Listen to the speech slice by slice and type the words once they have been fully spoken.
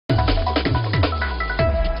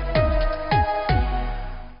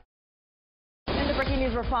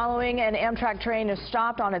We're following an Amtrak train is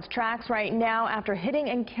stopped on its tracks right now after hitting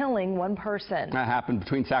and killing one person. That happened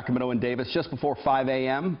between Sacramento and Davis just before 5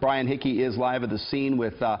 a.m. Brian Hickey is live at the scene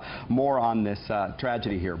with more on this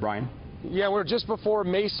tragedy here. Brian? Yeah, we're just before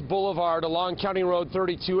Mace Boulevard along County Road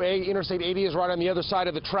 32A. Interstate 80 is right on the other side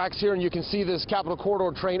of the tracks here, and you can see this Capitol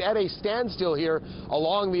Corridor train at a standstill here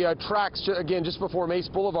along the tracks, again, just before Mace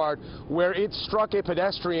Boulevard, where it struck a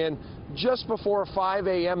pedestrian just before 5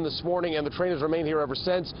 a.m. this morning, and the train has remained here ever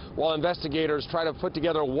since while investigators try to put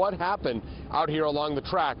together what happened out here along the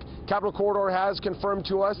track. Capitol Corridor has confirmed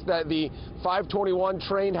to us that the 521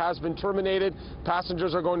 train has been terminated.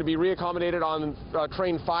 Passengers are going to be reaccommodated on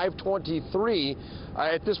train 523.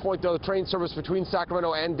 At this point, though, the train service between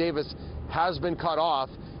Sacramento and Davis has been cut off,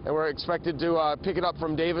 and we're expected to pick it up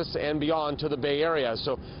from Davis and beyond to the Bay Area.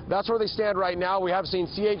 So that's where they stand right now. We have seen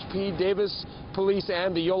CHP, Davis Police,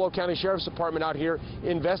 and the Yolo County Sheriff's Department out here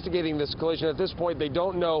investigating this collision. At this point, they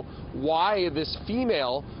don't know why this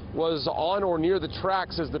female was on or near the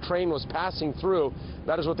tracks as the train was passing through.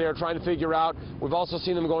 That is what they are trying to figure out. We've also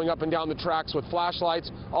seen them going up and down the tracks with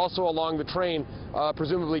flashlights, also along the train,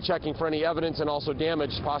 presumably checking for any evidence and also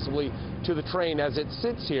damage possibly to the train as it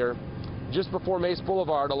sits here just before Mace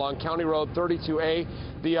Boulevard along County Road 32A.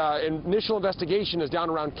 The initial investigation is down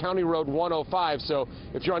around County Road 105, so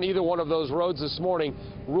if you're on either one of those roads this morning,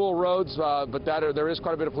 rural roads, but there is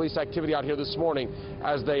quite a bit of police activity out here this morning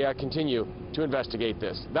as they continue to investigate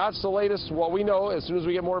this. That's the latest, what we know. As soon as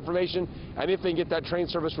we get more information, and if they can get that train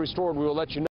service restored, we will let you know.